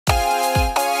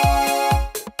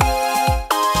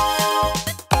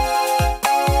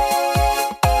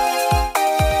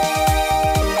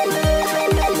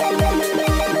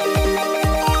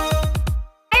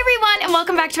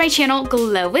my channel,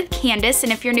 Glow with Candace,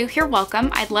 and if you're new here,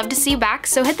 welcome. I'd love to see you back,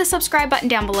 so hit the subscribe button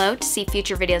down below to see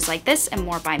future videos like this and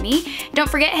more by me. Don't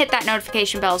forget, hit that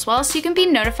notification bell as well so you can be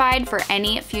notified for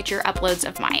any future uploads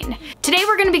of mine. Today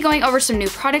we're going to be going over some new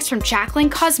products from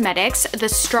Jaclyn Cosmetics, the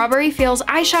Strawberry Feels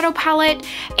eyeshadow palette,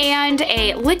 and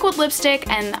a liquid lipstick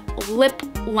and lip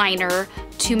liner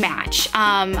to match.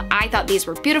 I thought these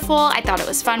were beautiful. I thought it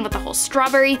was fun with the whole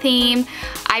strawberry theme.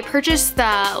 I purchased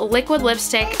the liquid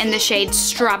lipstick in the shade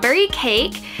Strawberry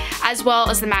Cake, as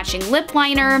well as the matching lip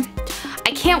liner.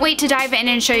 I can't wait to dive in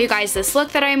and show you guys this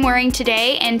look that I'm wearing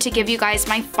today and to give you guys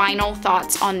my final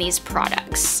thoughts on these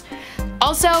products.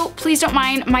 Also, please don't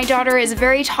mind, my daughter is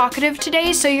very talkative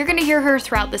today, so you're gonna hear her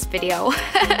throughout this video.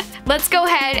 Let's go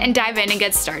ahead and dive in and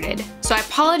get started. So I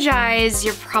apologize,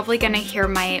 you're probably gonna hear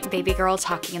my baby girl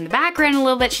talking in the background a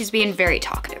little bit. She's being very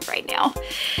talkative right now.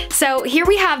 So here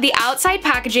we have the outside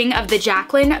packaging of the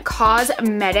Jaclyn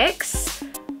Cosmetics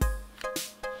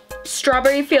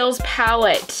Strawberry Feels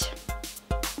palette.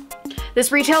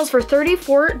 This retails for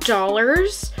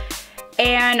 $34,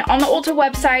 and on the Ulta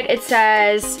website it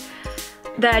says,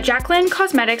 the Jaclyn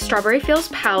Cosmetics Strawberry Feels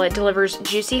palette delivers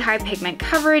juicy high pigment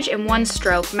coverage in one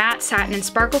stroke, matte satin and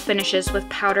sparkle finishes with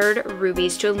powdered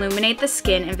rubies to illuminate the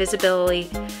skin and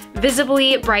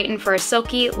visibly brighten for a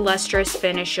silky, lustrous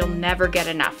finish you'll never get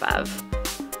enough of.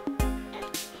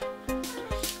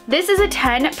 This is a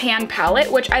 10 pan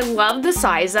palette, which I love the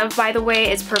size of, by the way.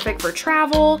 It's perfect for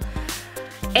travel.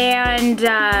 And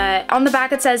on the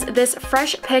back it says, this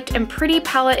fresh picked and pretty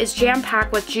palette is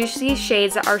jam-packed with juicy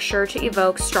shades that are sure to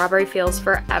evoke strawberry feels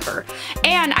forever.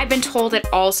 And I've been told it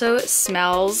also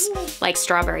smells like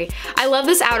strawberry. I love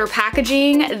this outer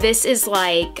packaging. This is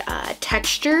like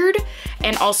textured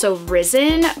and also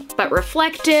risen, but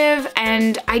reflective.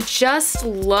 And I just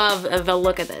love the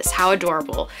look of this. How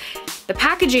adorable. The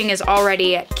packaging is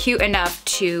already cute enough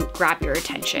to grab your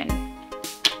attention.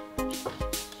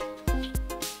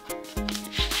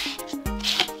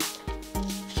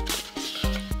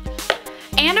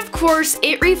 And of course,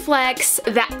 it reflects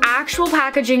the actual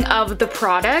packaging of the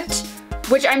product,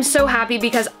 which I'm so happy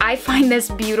because I find this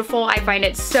beautiful. I find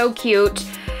it so cute.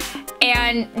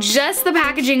 And just the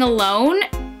packaging alone,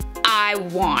 I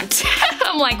want.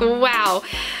 I'm like, wow.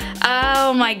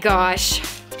 Oh my gosh.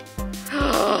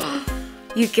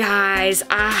 You guys,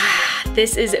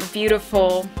 this is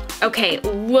beautiful. Okay,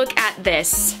 look at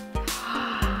this.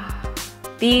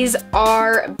 These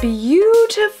are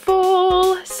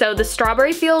beautiful. So the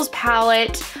Strawberry Feels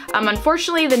palette,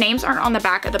 unfortunately the names aren't on the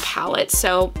back of the palette,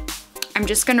 so I'm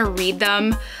just gonna read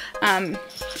them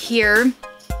here.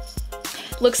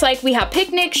 Looks like we have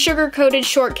picnic, sugar-coated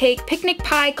shortcake, picnic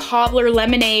pie, cobbler,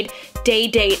 lemonade, day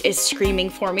date is screaming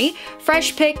for me,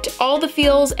 fresh picked, all the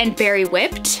feels, and berry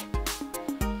whipped.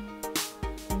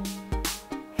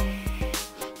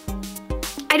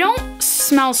 I don't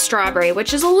smell strawberry,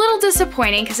 which is a little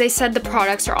disappointing because they said the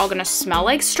products are all gonna smell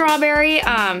like strawberry,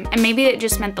 and maybe it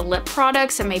just meant the lip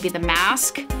products and maybe the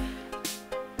mask.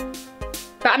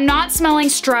 But I'm not smelling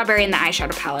strawberry in the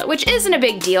eyeshadow palette, which isn't a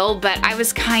big deal, but I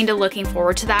was kind of looking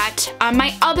forward to that.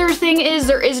 My other thing is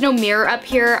there is no mirror up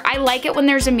here. I like it when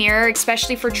there's a mirror,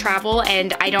 especially for travel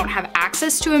and I don't have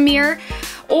access to a mirror,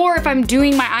 or if I'm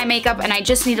doing my eye makeup and I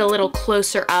just need a little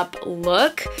closer up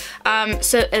look.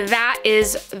 So that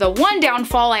is the one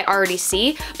downfall I already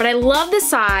see, but I love the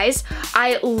size.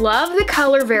 I love the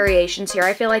color variations here.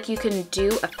 I feel like you can do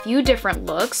a few different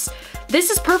looks.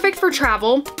 This is perfect for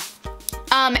travel.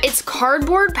 It's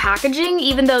cardboard packaging,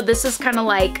 even though this is kind of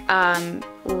like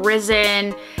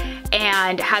risen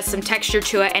and has some texture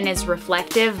to it and is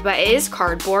reflective, but it is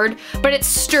cardboard, but it's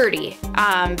sturdy,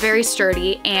 very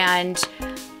sturdy, and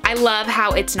I love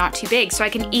how it's not too big, so I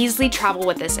can easily travel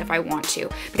with this if I want to,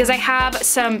 because I have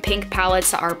some pink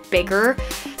palettes that are bigger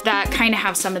that kind of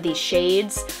have some of these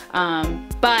shades,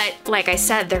 but like I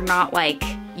said, they're not like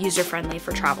user-friendly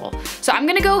for travel. So I'm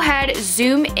gonna go ahead,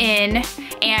 zoom in,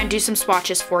 and do some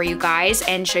swatches for you guys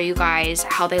and show you guys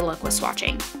how they look with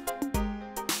swatching.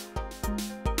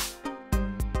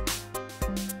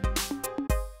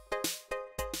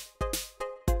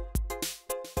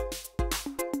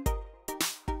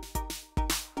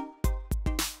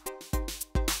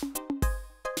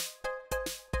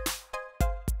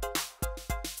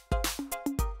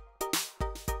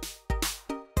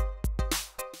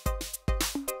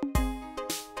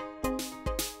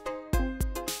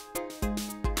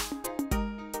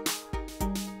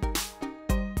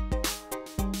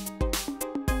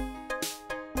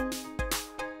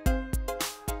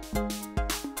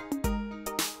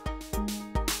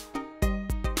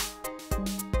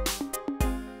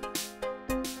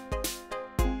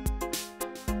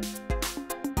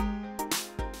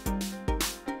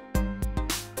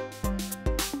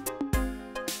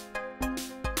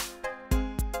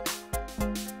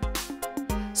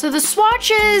 So the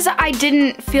swatches I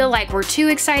didn't feel like were too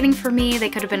exciting for me. They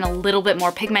could have been a little bit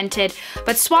more pigmented,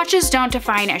 but swatches don't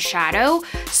define a shadow.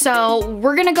 So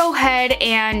we're gonna go ahead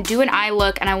and do an eye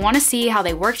look, and I wanna see how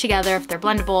they work together, if they're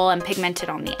blendable and pigmented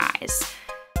on the eyes.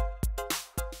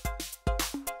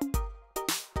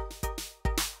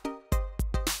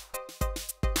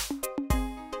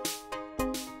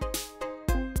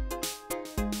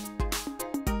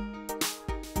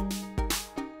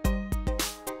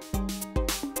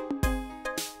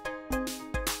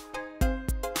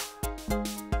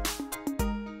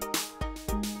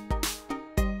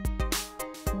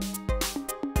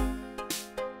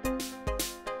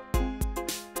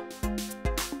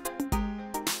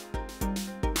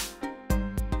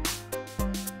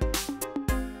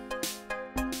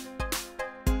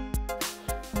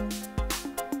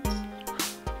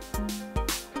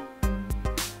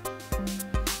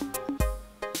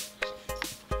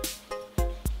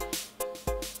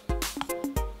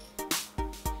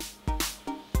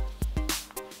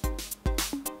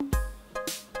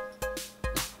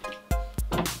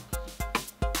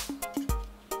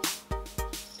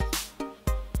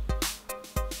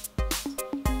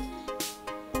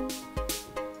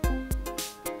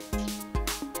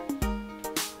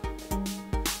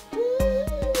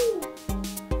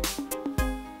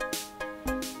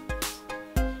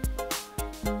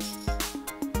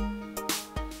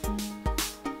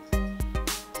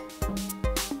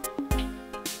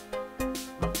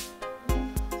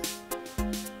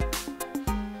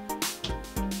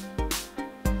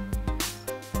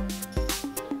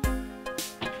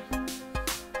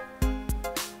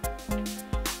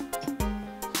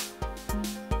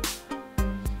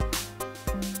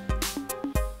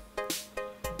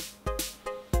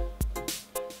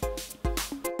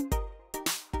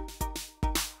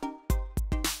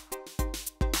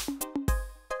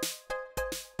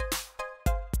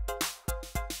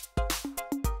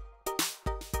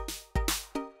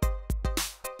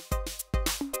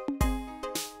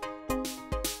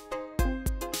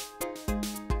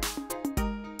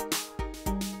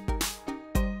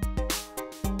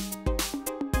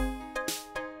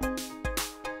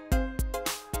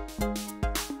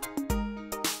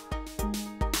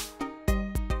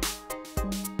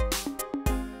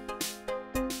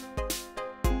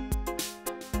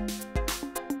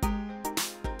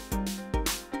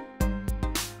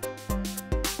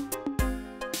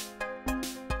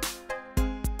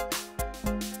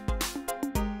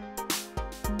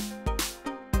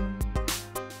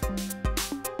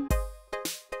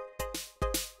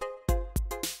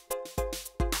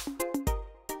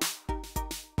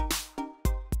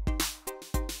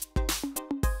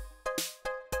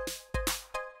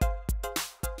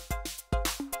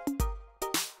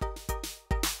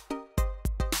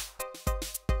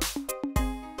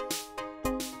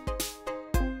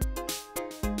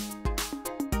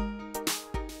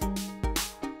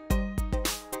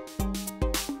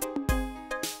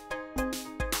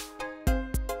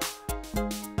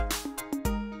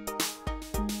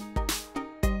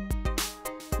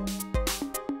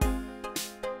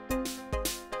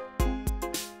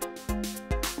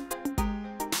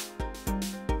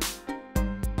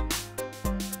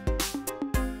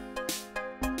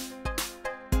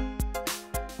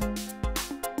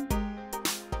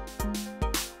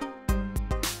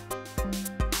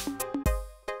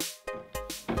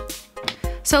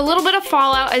 So a little bit of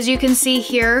fallout, as you can see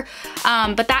here,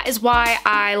 but that is why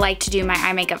I like to do my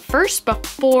eye makeup first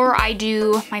before I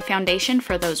do my foundation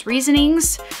for those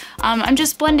reasonings. I'm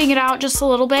just blending it out just a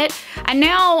little bit. And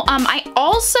now I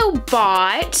also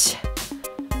bought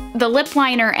the lip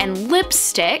liner and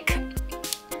lipstick.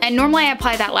 And normally I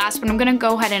apply that last, but I'm gonna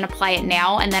go ahead and apply it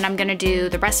now, and then I'm gonna do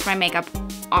the rest of my makeup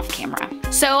off camera.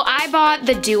 So I bought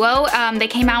the Duo. They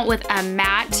came out with a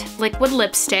matte liquid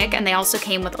lipstick, and they also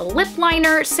came with a lip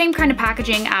liner, same kind of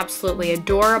packaging, absolutely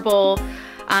adorable.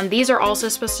 These are also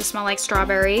supposed to smell like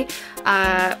strawberry.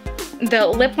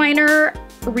 The lip liner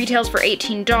retails for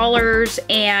 $18,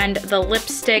 and the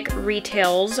lipstick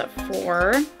retails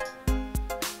for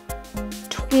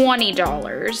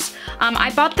 $20.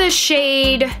 I bought the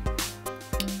shade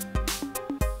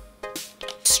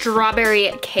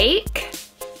Strawberry Cake.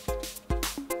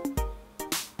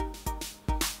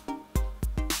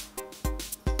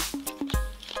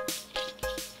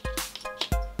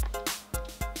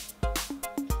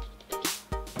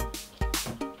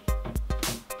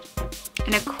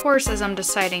 And of course, as I'm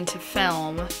deciding to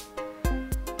film,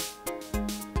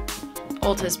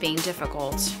 Ulta's being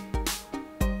difficult.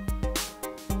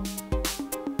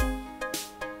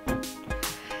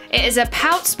 It is a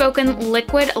poutspoken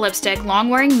liquid lipstick, long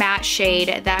wearing matte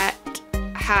shade that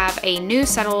have a new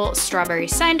subtle strawberry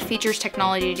scent, features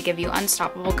technology to give you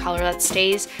unstoppable color that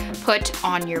stays put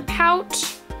on your pout.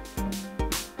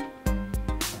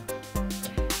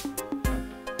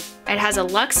 It has a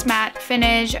luxe matte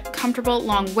finish, comfortable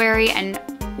long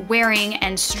wearing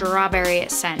and strawberry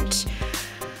scent.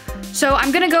 So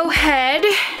I'm gonna go ahead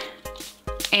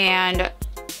and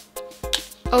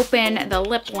open the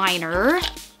lip liner.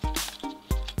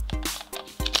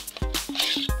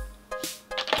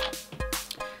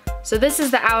 So this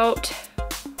is the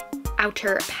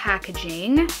outer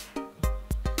packaging.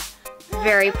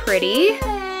 Very pretty.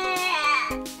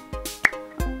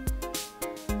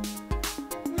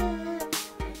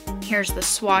 Here's the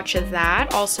swatch of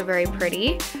that, also very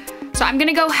pretty. So I'm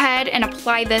gonna go ahead and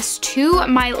apply this to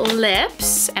my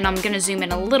lips, and I'm gonna zoom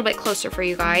in a little bit closer for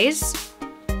you guys.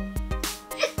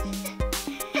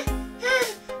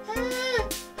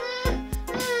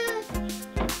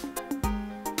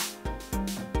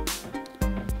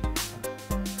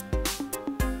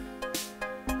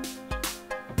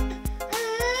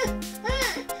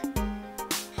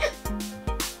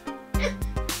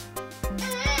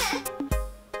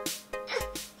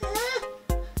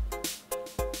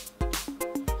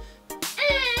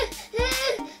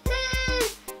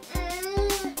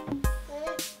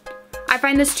 I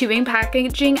find this tubing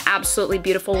packaging absolutely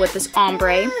beautiful with this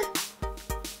ombre.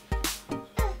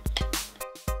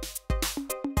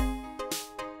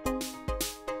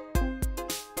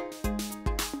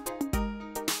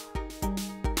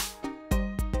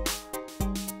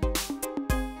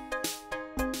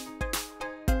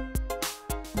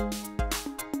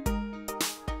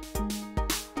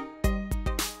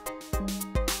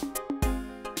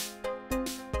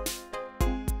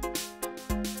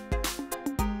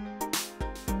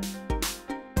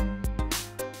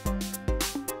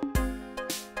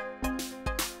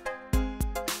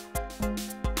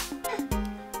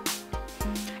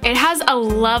 It has a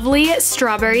lovely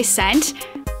strawberry scent.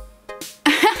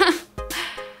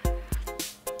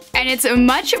 And it's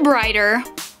much brighter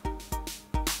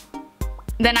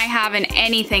than I have in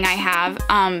anything I have.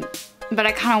 But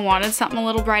I kind of wanted something a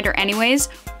little brighter anyways.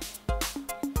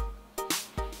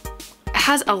 It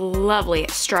has a lovely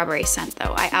strawberry scent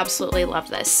though. I absolutely love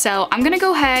this. So I'm gonna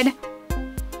go ahead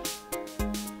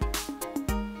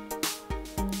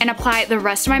and apply the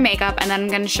rest of my makeup, and then I'm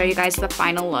gonna show you guys the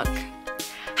final look.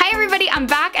 Hi everybody, I'm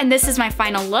back and this is my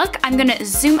final look. I'm gonna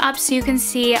zoom up so you can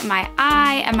see my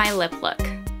eye and my lip look.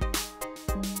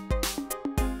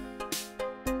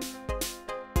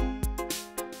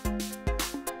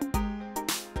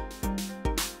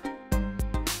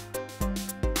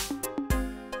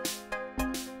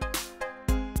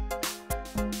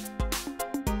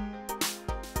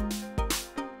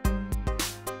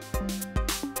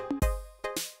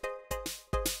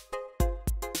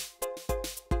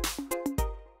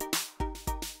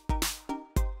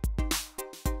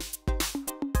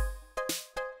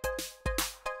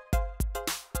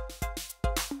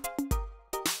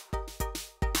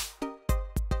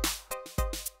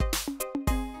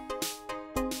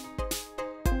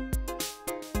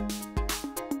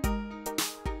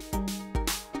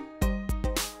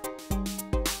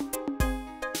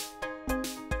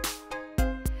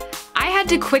 I had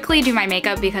to quickly do my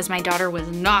makeup because my daughter was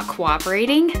not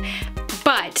cooperating,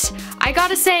 but I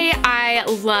gotta say I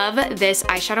love this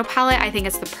eyeshadow palette. I think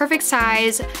it's the perfect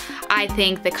size. I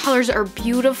think the colors are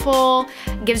beautiful.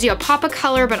 It gives you a pop of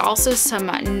color, but also some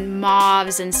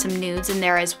mauves and some nudes in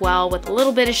there as well with a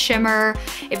little bit of shimmer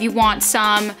if you want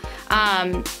some,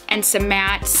 and some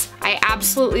mattes. I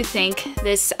absolutely think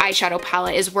this eyeshadow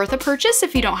palette is worth a purchase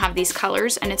if you don't have these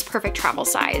colors, and it's perfect travel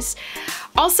size.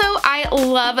 Also, I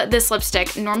love this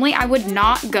lipstick. Normally I would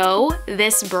not go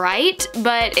this bright,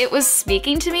 but it was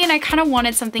speaking to me and I kind of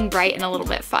wanted something bright and a little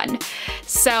bit fun.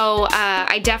 So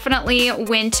I definitely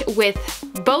went with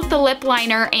both the lip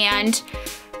liner and,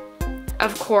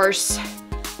 of course,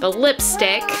 the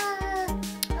lipstick.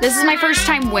 This is my first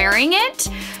time wearing it,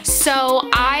 so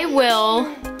I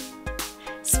will...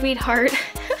 Sweetheart,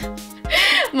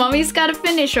 Mommy's gotta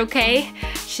finish, okay?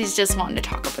 She's just wanting to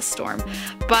talk up a storm.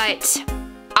 But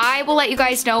I will let you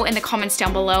guys know in the comments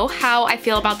down below how I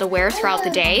feel about the wear throughout the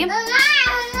day.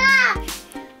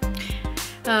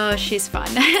 Oh, she's fun.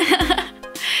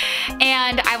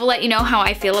 And I will let you know how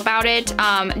I feel about it.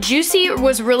 Juicy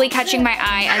was really catching my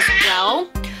eye as well.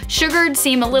 Sugared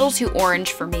seem a little too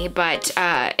orange for me, but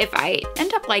if I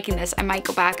end up liking this, I might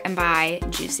go back and buy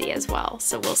Juicy as well,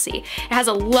 so we'll see. It has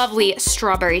a lovely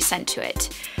strawberry scent to it.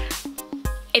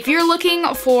 If you're looking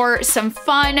for some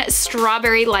fun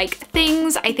strawberry-like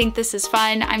things, I think this is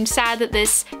fun. I'm sad that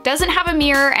this doesn't have a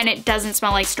mirror and it doesn't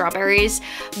smell like strawberries,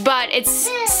 but it's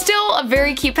still a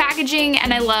very cute packaging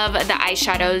and I love the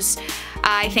eyeshadows.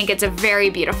 I think it's a very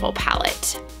beautiful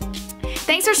palette.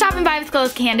 Thanks for stopping by with Glow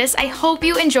with Candace. I hope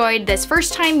you enjoyed this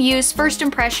first time use, first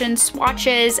impression,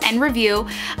 swatches, and review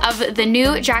of the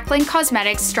new Jaclyn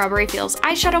Cosmetics Strawberry Feels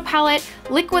eyeshadow palette,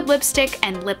 liquid lipstick,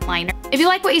 and lip liner. If you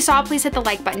like what you saw, please hit the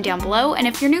like button down below, and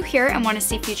if you're new here and want to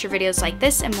see future videos like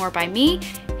this and more by me,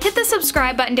 hit the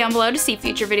subscribe button down below to see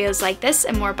future videos like this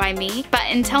and more by me. But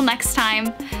until next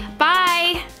time,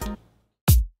 bye!